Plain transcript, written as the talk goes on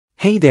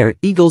Hey there,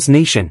 Eagles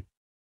Nation.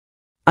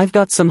 I've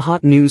got some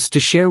hot news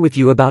to share with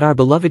you about our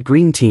beloved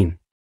Green Team.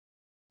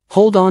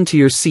 Hold on to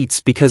your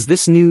seats because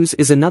this news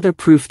is another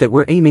proof that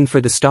we're aiming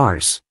for the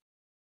stars.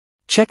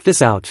 Check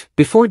this out.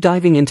 Before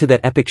diving into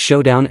that epic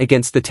showdown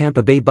against the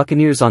Tampa Bay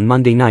Buccaneers on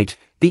Monday night,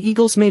 the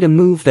Eagles made a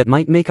move that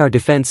might make our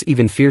defense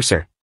even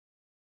fiercer.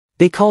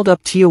 They called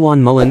up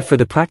Tiawan Mullen for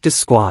the practice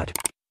squad.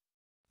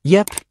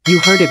 Yep, you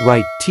heard it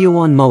right,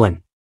 Tiawan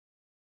Mullen.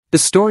 The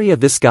story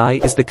of this guy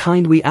is the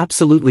kind we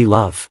absolutely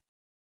love.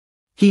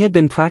 He had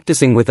been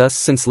practicing with us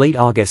since late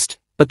August,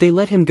 but they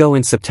let him go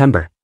in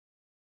September.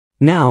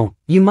 Now,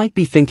 you might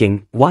be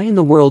thinking, why in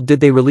the world did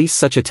they release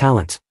such a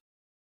talent?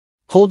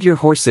 Hold your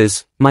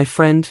horses, my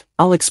friend,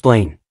 I'll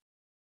explain.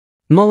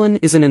 Mullen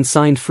is an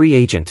unsigned free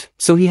agent,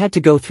 so he had to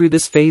go through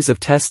this phase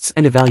of tests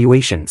and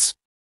evaluations.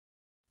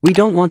 We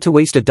don't want to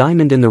waste a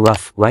diamond in the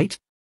rough, right?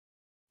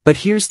 But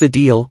here's the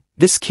deal,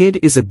 this kid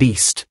is a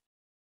beast.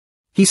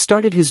 He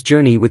started his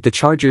journey with the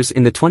Chargers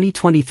in the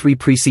 2023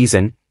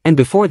 preseason, and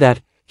before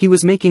that, he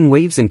was making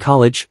waves in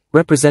college,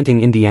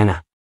 representing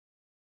Indiana.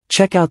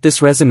 Check out this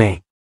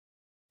resume.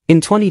 In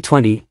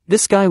 2020,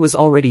 this guy was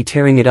already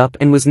tearing it up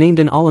and was named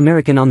an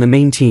All-American on the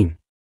main team.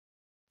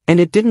 And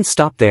it didn't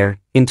stop there.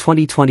 In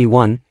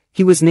 2021,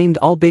 he was named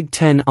All-Big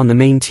Ten on the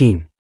main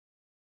team.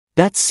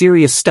 That's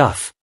serious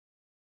stuff.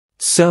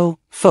 So,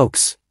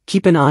 folks,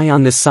 keep an eye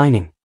on this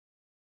signing.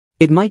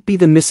 It might be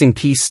the missing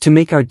piece to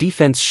make our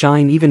defense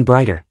shine even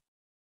brighter.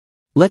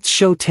 Let's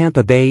show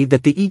Tampa Bay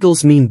that the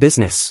Eagles mean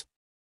business.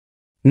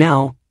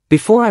 Now,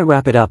 before I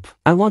wrap it up,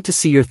 I want to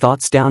see your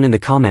thoughts down in the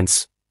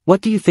comments.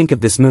 What do you think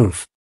of this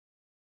move?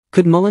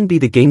 Could Mullen be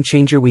the game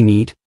changer we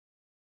need?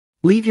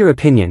 Leave your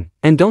opinion,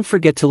 and don't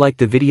forget to like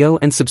the video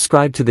and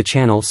subscribe to the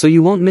channel so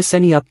you won't miss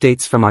any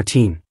updates from our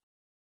team.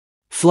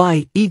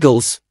 Fly,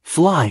 Eagles,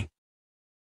 fly!